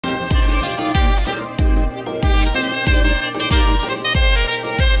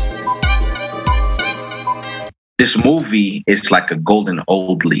this movie is like a golden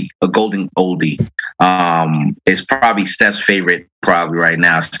oldie. It's probably Steph's favorite probably right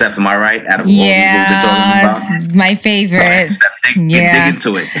now. Steph, am I right? Out of all these movies we're talking about? It's my favorite. Right, Steph, dig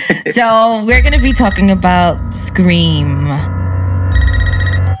into it. So we're going to be talking about Scream.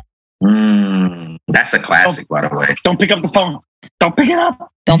 That's a classic, by the way. Don't pick up the phone. Don't pick it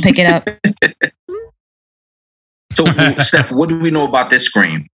up. Don't pick it up. So, Steph, what do we know about this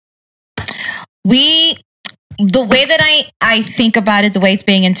Scream? The way that I think about it, the way it's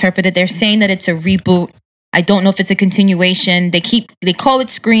being interpreted, they're saying that it's a reboot. I don't know if it's a continuation. They call it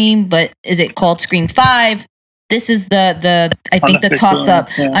Scream, but is it called Scream 5? This is the toss up,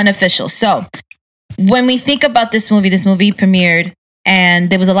 unofficial. So when we think about this movie premiered, and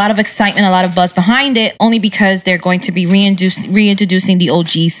there was a lot of excitement, a lot of buzz behind it, only because they're going to be reintroducing the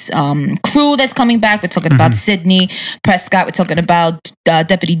OG crew that's coming back. We're talking about Sidney Prescott. We're talking about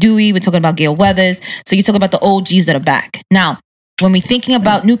Deputy Dewey. We're talking about Gale Weathers. So you talk about the OGs that are back. Now, when we're thinking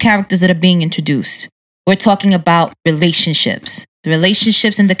about new characters that are being introduced, we're talking about relationships. The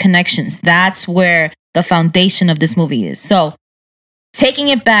relationships and the connections. That's where the foundation of this movie is. So taking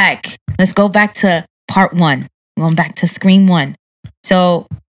it back, let's go back to part 1. Going back to Scream 1. So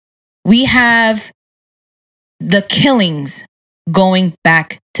we have the killings going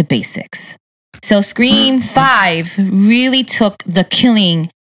back to basics. So Scream 5 really took the killing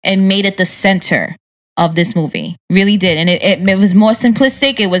and made it the center of this movie. Really did. And it was more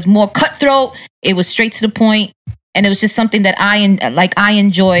simplistic. It was more cutthroat. It was straight to the point. And it was just something that I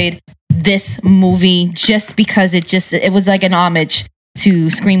enjoyed this movie just because it was like an homage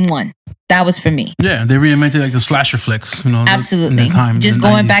to Scream 1. That was for me. Yeah, they reinvented like the slasher flicks, Absolutely. Just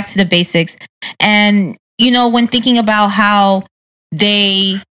going 90s. back to the basics. And, when thinking about how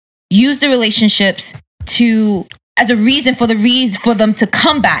they use the relationships as a reason for them to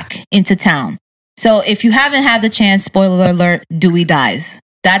come back into town. So if you haven't had the chance, spoiler alert, Dewey dies.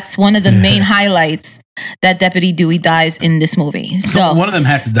 That's one of the main highlights, that Deputy Dewey dies in this movie. So one of them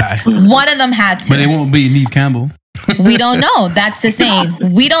had to die. One of them had to. But it won't be Neve Campbell. We don't know. That's the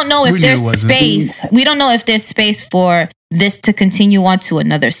thing. We don't know if there's space. We don't know if there's space for this to continue on to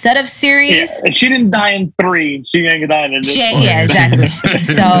another set of series. Yeah, if she didn't die in 3, she ain't gonna die in this. Yeah, exactly.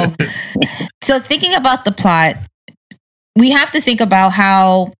 So thinking about the plot, we have to think about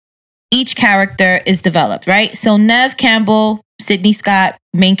how each character is developed, right? So Neve Campbell, Sidney Scott,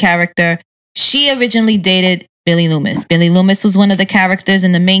 main character, she originally dated Billy Loomis. Billy Loomis was one of the characters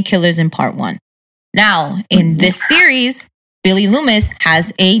and the main killers in part 1. Now, in this series, Billy Loomis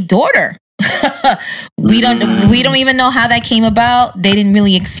has a daughter. We don't even know how that came about. They didn't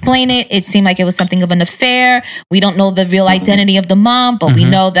really explain it. It seemed like it was something of an affair. We don't know the real identity of the mom, but we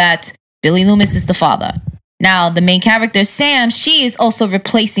know that Billy Loomis is the father. Now, the main character, Sam, she is also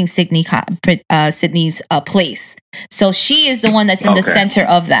replacing Sydney's place. So she is the one that's in the center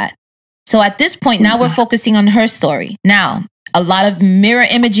of that. So at this point, now we're focusing on her story. Now, a lot of mirror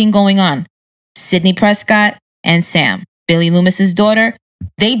imaging going on. Sidney Prescott and Sam, Billy Loomis's daughter,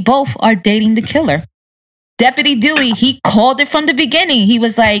 they both are dating the killer. Deputy Dewey, he called it from the beginning. He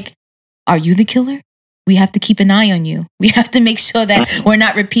was like, "Are you the killer? We have to keep an eye on you. We have to make sure that we're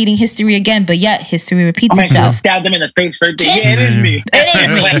not repeating history again." But yet, history repeats itself. Stabbed them in the face right there. Yeah, it is me. It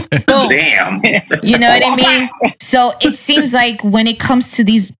is me. Boom. Damn. You know what I mean? So it seems like when it comes to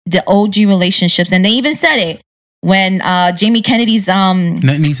the OG relationships, and they even said it, when Jamie Kennedy's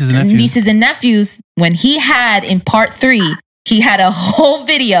nieces and nephews, when he had in part 3, he had a whole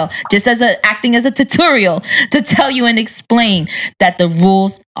video just acting as a tutorial to tell you and explain that the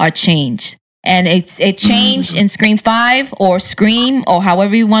rules are changed. And it changed in Scream 5 or Scream or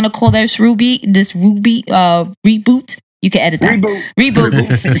however you want to call this reboot. You can edit that.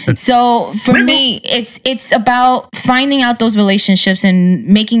 Reboot. So for me, it's about finding out those relationships and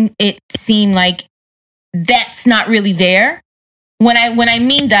making it seem like that's not really there. When I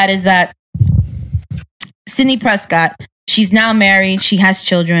mean that is that Sidney Prescott, she's now married, she has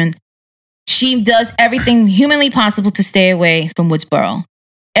children. She does everything humanly possible to stay away from Woodsboro.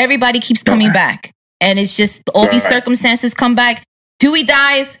 Everybody keeps coming back. And it's just all these circumstances come back. Dewey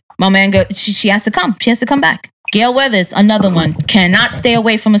dies, my man she has to come. She has to come back. Gale Weathers, another one, cannot stay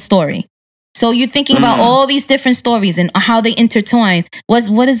away from a story. So you're thinking about all these different stories and how they intertwine. What's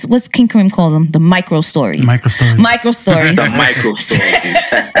King Kareem call them? The micro stories. Micro stories. The micro stories.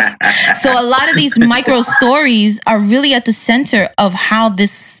 So a lot of these micro stories are really at the center of how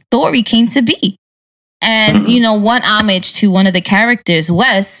this story came to be. And, one homage to one of the characters,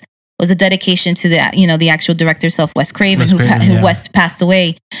 Wes, was a dedication to the the actual director himself, Wes Craven, who Wes passed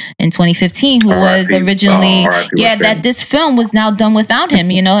away in 2015, who was originally that this film was now done without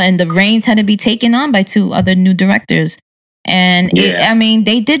him, and the reins had to be taken on by 2 other new directors. And I mean,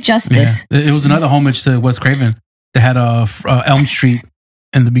 they did justice. Yeah. It was another homage to Wes Craven. They had Elm Street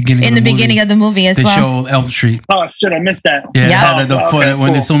in the beginning. In the beginning of the movie as well. They showed Elm Street. Oh shit, I missed that. Yeah,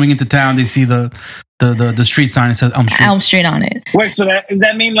 when they're zooming into town, they see the street sign that says Elm Street. Elm Street on it. Wait, so does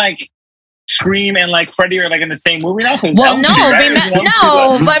that mean like Scream and like Freddy are like in the same movie now? Well,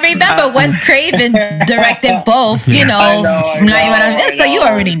 but remember, Wes Craven directed both. So you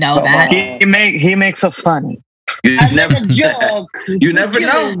already know that. He makes a funny. You never know. You never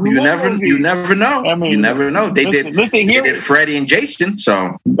know. I mean, you never know. They did Freddy and Jason.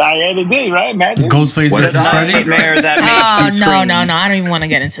 So they did, right? Imagine. Ghostface versus Freddy. No. I don't even want to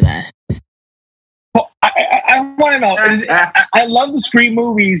get into that. Well, I want to know. I love the Scream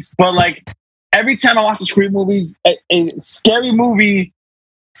movies, but like every time I watch the Scream movies, a scary movie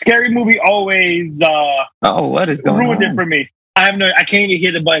always what is going ruined on? It for me. I can't even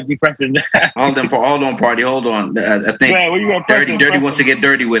hear the buttons. Depressing. Hold on, party. Hold on. I think Dirty wants to get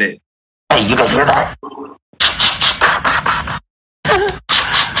dirty with it. Hey, you guys hear that?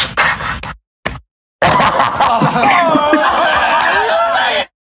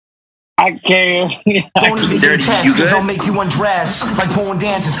 I can't. Don't even Dirty, test, you good? I'll make you undress like porn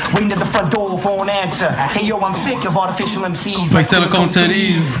dancers waiting at the front door for an answer. Hey yo, I'm sick of artificial MCs like silicone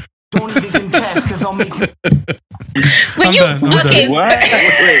titties. Don't even contest, because I'll make you. When you okay? What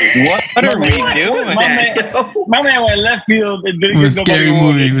are we doing? My man went left field and didn't It get was scary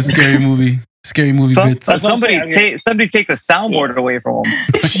movie. It was scary movie. Scary movie bits. Somebody take the soundboard away from him.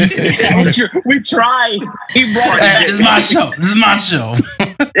 We tried. He brought it. This is my show. This is my show.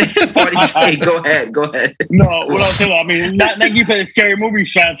 Party, go ahead. No, what I'm saying, I mean, not you play a scary movie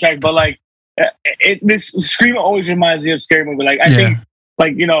soundtrack, but like this Scream always reminds me of scary movie. Like I think,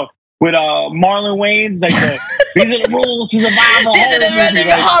 like with Marlon Wayans, like these are the rules to survive a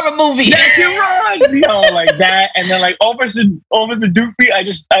horror movie. That's it, run, like that, and then like over the doofy,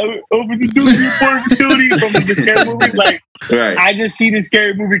 over the doofy from the scary movies. Like, right. I just see the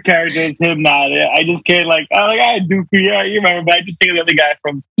scary movie character as him now. I just can't I had doofy, yeah, you remember, but I just think of the other guy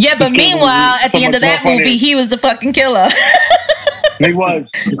from. Yeah, but meanwhile, at the end of that movie, he was the fucking killer. He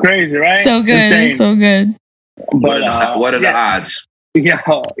was crazy, right? So good, insane. So good. But what are the odds? Yeah,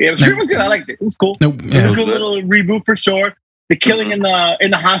 Scream was good. I liked it. It was cool. It was a good little reboot for sure. The killing in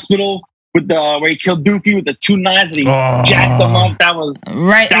the hospital with where he killed Doofy with the 2 knives and he jacked them up. That was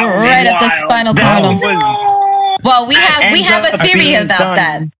right at the spinal column. Well, we have a theory about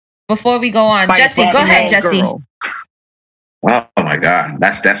that. Before we go on, Jesse, go ahead, Jesse. Oh my God,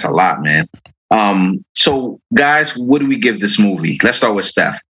 that's a lot, man. So guys, what do we give this movie? Let's start with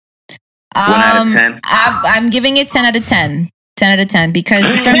Steph. 1 out of 10. I'm giving it 10 out of 10. 10 out of 10 because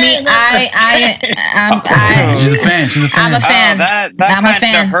for me, She's a fan. I'm a fan. I'm a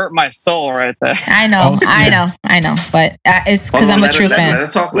fan. Hurt my soul right there. I know. But it's because I'm a true fan. Let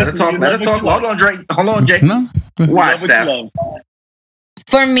her talk. Hold on, Jake. No. Why, Steph?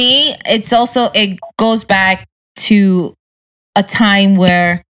 For me, it goes back to a time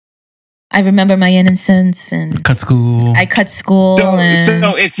where I remember my innocence and I cut school. So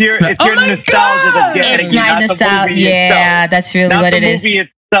it's your nostalgia that's getting it's my nostalgia. Yeah, that's really what it is. The movie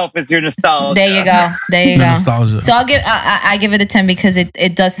itself is your nostalgia. There you go. Nostalgia. So I give it a 10 because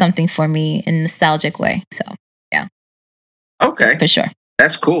it does something for me in a nostalgic way. So yeah. Okay. For sure.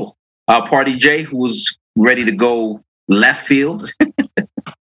 That's cool. Party J, who was ready to go left field.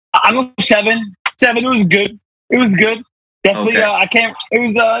 I go 7. 7. It was good. Definitely. Okay. It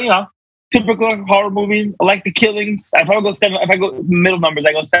was typical horror movie. I like the killings. If I go 7, if I go middle numbers,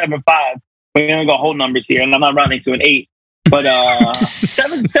 I go 7.5. We're gonna go whole numbers here, and I'm not rounding to an 8. But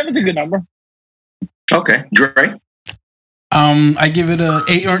 7's a good number. Okay, Dre. I give it a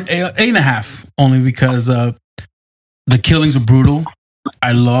 8 or 8.5, only because the killings were brutal.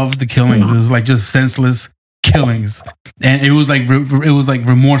 I love the killings. It was like just senseless killings, and it was like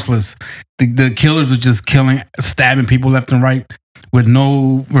remorseless. The killers were just killing, stabbing people left and right with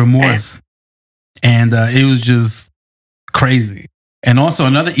no remorse, and it was just crazy. And also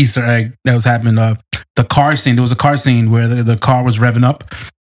another Easter egg that was happening. The car scene. There was a car scene where the car was revving up.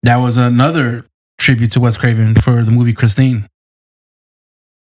 That was another tribute to Wes Craven for the movie Christine,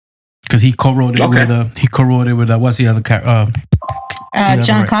 because he co-wrote it with what's the other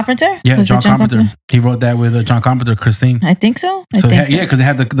John Carpenter? Yeah, was John Carpenter. He wrote that with John Carpenter, Christine. I think so. Yeah, because it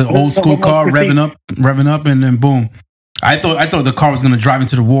had the old school car revving up, and then boom. I thought the car was gonna drive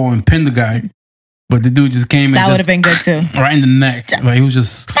into the wall and pin the guy, but the dude just came. That would have been good too. Right in the neck. Like he was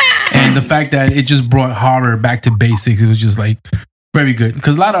just And the fact that it just brought horror back to basics, it was just like very good.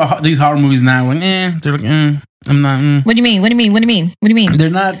 Because a lot of these horror movies now, like, they're like, I'm not. What do you mean? What do you mean? What do you mean? What do you mean? They're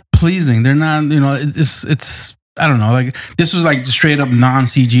not pleasing. They're not. You know, it's. I don't know. Like this was like straight up non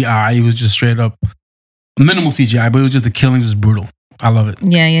CGI. It was just straight up minimal CGI, but it was just the killing was brutal. I love it.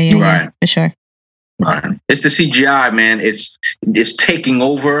 Yeah. Right. For sure. Right. It's the CGI, man. It's taking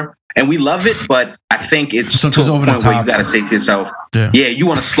over, and we love it, but I think it's Sometimes to a over the point where you top. got to say to yourself, yeah, you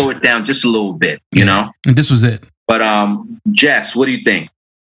want to slow it down just a little bit, you know? And this was it. But Jess, what do you think?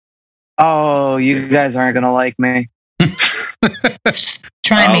 Oh, you guys aren't gonna like me.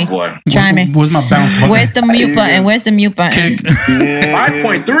 Try me. Boy. Try me. Where's my bounce button? Where's the mute button? Where's the mute button? Kick.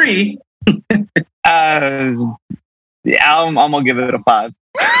 5.3. I'm gonna give it a 5.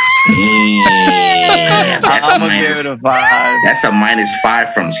 Yeah, I'm gonna give it a 5. that's a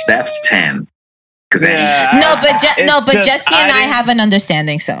 -5 from Steph's 10. Yeah, But just- Jesse and I have an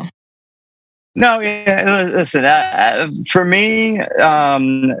understanding. So No, yeah. Listen, for me,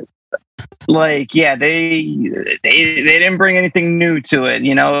 like, yeah, they didn't bring anything new to it.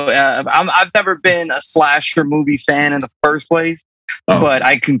 You know, I've never been a slasher movie fan in the first place, but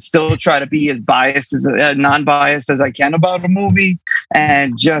I can still try to be as biased as non-biased as I can about a movie.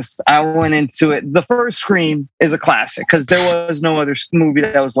 And I went into it. The first Scream is a classic because there was no other movie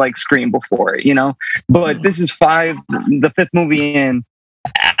that was like Scream before it. You know, but this is the fifth movie in.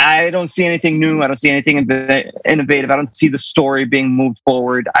 I don't see anything new. I don't see anything innovative. I don't see the story being moved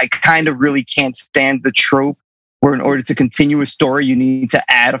forward. I kind of really can't stand the trope where in order to continue a story, you need to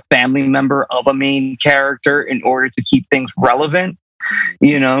add a family member of a main character in order to keep things relevant.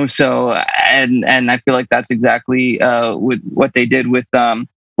 You know, so and I feel like that's exactly with what they did with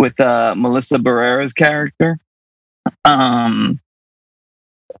Melissa Barrera's character.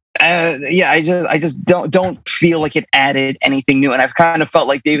 Yeah, I just don't feel like it added anything new, and I've kind of felt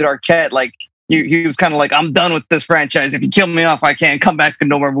like David Arquette, like he was kind of like, I'm done with this franchise. If you kill me off, I can't come back to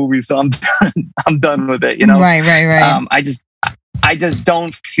no more movies. So I'm done. I'm done with it. You know, right. I just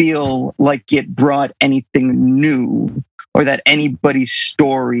don't feel like it brought anything new, or that anybody's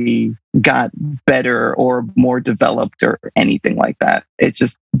story got better or more developed or anything like that. It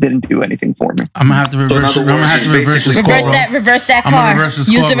just didn't do anything for me. I'm gonna have to reverse. I'm gonna have to reverse the score. Reverse that I'm gonna card. reverse the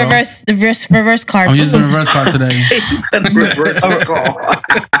score, Use the bro. reverse card. I'm using the reverse card today. Reverse the call.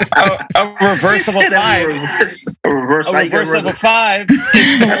 A reverse of a 5. A reverse. A reverse of a 5.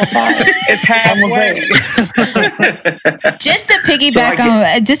 It's still a 5. It's halfway. Just to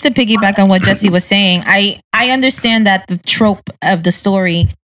piggyback on what Jesse was saying, I understand that the trope of the story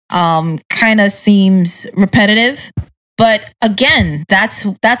kind of seems repetitive, but again, that's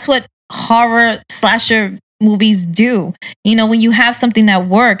what horror slasher movies do. You know, when you have something that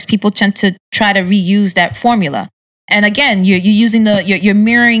works, people tend to try to reuse that formula. And again, you're using you're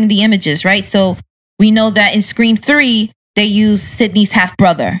mirroring the images, right? So we know that in Scream 3, they used Sidney's half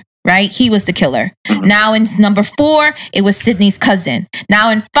brother. Right? He was the killer. Now in number 4, it was Sidney's cousin. Now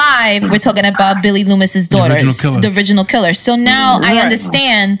in 5, we're talking about Billy Loomis's daughter, the original killer. So now I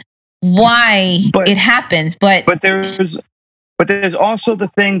understand why it happens, but there's also the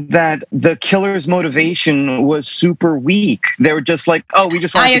thing that the killer's motivation was super weak. They were just like, oh, we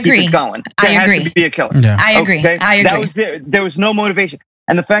just want to keep it going. There has to be a killer. Yeah. I agree. There was no motivation.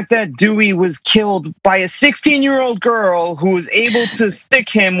 And the fact that Dewey was killed by a 16-year-old girl who was able to stick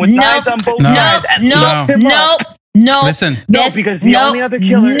him with knives on both sides. No. Listen. No, because the only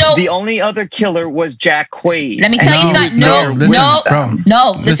other killer was Jack Quaid. Let me tell you something.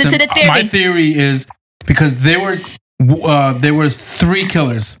 Listen to the theory. My theory is because there were 3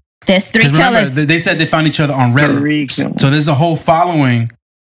 killers. There's 3 killers. They said they found each other on Reddit. So there's a whole following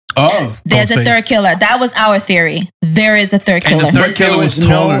of There's a third killer. That was our theory. There is a third killer. And the third killer was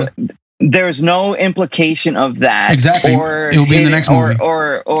taller. There's no implication of that. Exactly. It will be in the next movie.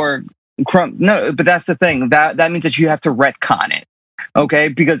 No, but that's the thing. That means that you have to retcon it. Okay?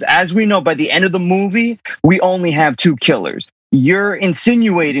 Because as we know, by the end of the movie, we only have 2 killers. You're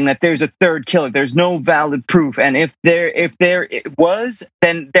insinuating that there's a third killer. There's no valid proof. And if there was,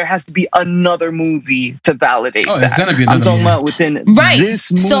 then there has to be another movie to validate that. It's going to be another I'm talking about within this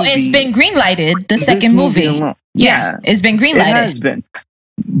movie. So it's been greenlighted, the second movie. Yeah, it's been greenlighted. It has been.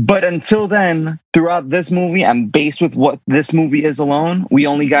 But until then, throughout this movie, and based with what this movie is alone, we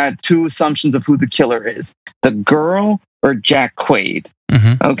only got 2 assumptions of who the killer is. The girl or Jack Quaid.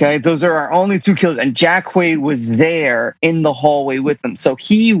 Okay, those are our only 2 killers, and Jack Quaid was there in the hallway with them, so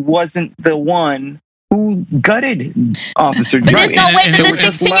he wasn't the one who gutted Officer. But there's no way that the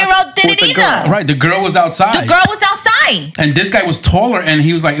 16-year-old did it either. Right, the girl was outside. And this guy was taller, and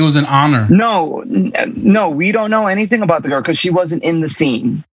he was like, it was an honor. No, we don't know anything about the girl because she wasn't in the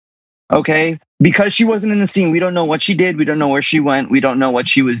scene. Okay, because she wasn't in the scene, we don't know what she did. We don't know where she went. We don't know what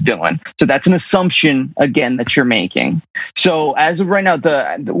she was doing. So that's an assumption again that you're making. So as of right now,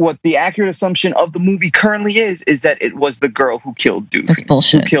 what the accurate assumption of the movie currently is that it was the girl who killed Doofy. That's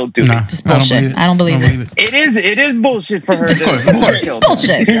bullshit. Who killed Doofy? Nah, That's bullshit. I don't believe it. It is bullshit for her. It's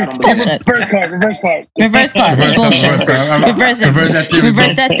bullshit. It's bullshit. Reverse card. Reverse card. It's bullshit.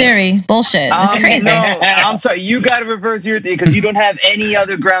 Reverse that theory. Bullshit. That's crazy. No, I'm sorry. You got to reverse your theory because you don't have any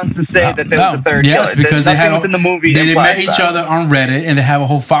other grounds to say that there was a third killer. Because they had within the movie. They met each other on Reddit, and they have a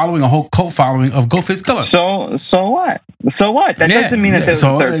whole cult following of Ghostface Killer. So what? That doesn't mean that there was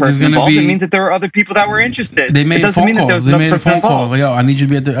a third person involved. It means that there were other people that were interested. They made phone calls. They made a phone call. Like, yo, I need you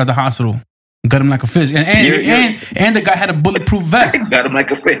to be at the hospital. Got him like a fish, and the guy had a bulletproof vest. Got him like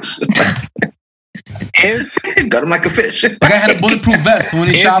a fish. Got him like a fish. The guy had a bulletproof vest when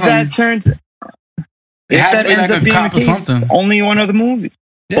he shot him. If that ends up being the case, only one other movie.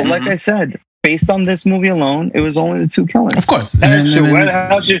 Yeah. But like I said, based on this movie alone, it was only the two killings. Of course. Where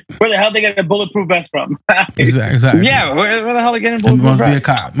the hell they get a bulletproof vest from? Exactly. Yeah, where the hell they getting a bulletproof vest? Must be a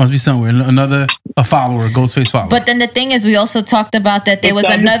cop. Must be somewhere. A follower, a Ghostface follower. But then the thing is, we also talked about that there was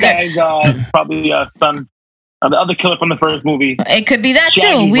another. This guy's probably son. The other killer from the first movie. It could be that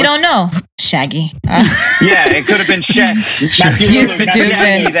Shaggy. too. We don't know. Shaggy. Yeah, it could have been Shaggy. You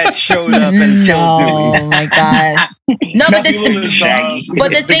stupid. That showed up and killed Dewey. Oh my god. No, but the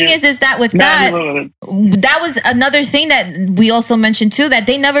thing is that with that was another thing that we also mentioned too, that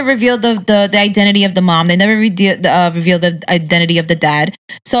they never revealed the identity of the mom. They never revealed the identity of the dad.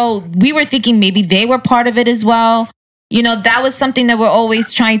 So we were thinking maybe they were part of it as well. You know, that was something that we're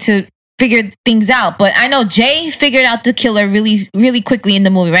always trying to figure things out. But I know Jay figured out the killer really, really quickly in the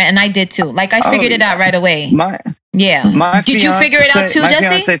movie, right? And I did too. Like I figured it out right away. Did you figure it out too, Jesse?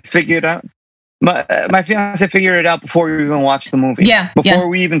 My fiance figured out. My fiance figured it out before we even watched the movie. Before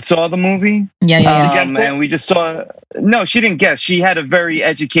we even saw the movie. And we just saw. No, she didn't guess. She had a very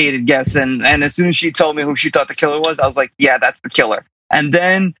educated guess, and as soon as she told me who she thought the killer was, I was like, yeah, that's the killer. And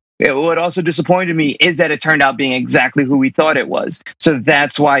then what also disappointed me is that it turned out being exactly who we thought it was. So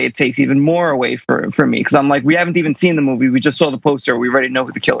that's why it takes even more away for me. Because I'm like, we haven't even seen the movie. We just saw the poster. We already know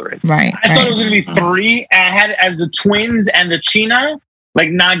who the killer is. Right. I thought it was going to be three. And I had it as the twins and the China, like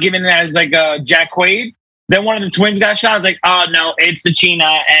not giving it as like Jack Quaid. Then one of the twins got shot. I was like, oh no, it's the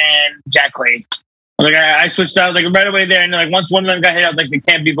China and Jack Quaid. Like I switched out like right away there. And like once one of them got hit, I was like, it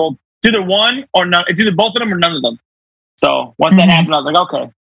can't be both. It's either one or none. It's either both of them or none of them. So once that happened, I was like,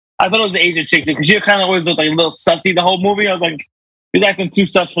 okay. I thought it was the Asian chick because she kind of always looked like a little sussy the whole movie. I was like, he's acting too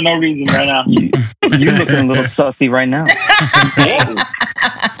sus for no reason right now. You're looking a little sussy right now.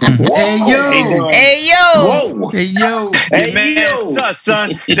 Hey yo! Hey man, sus,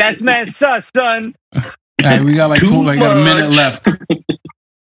 son. That's man sus, son. All right, we got like a minute left.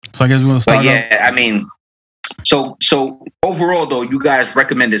 So I guess we're gonna start. But I mean, so overall though, you guys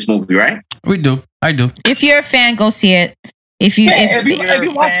recommend this movie, right? We do. I do. If you're a fan, go see it. If you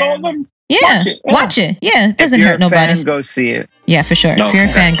watch all of them, watch it. Yeah, it doesn't hurt nobody. Go see it. Yeah, for sure. If you're a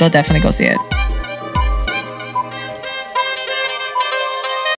fan, go definitely go see it.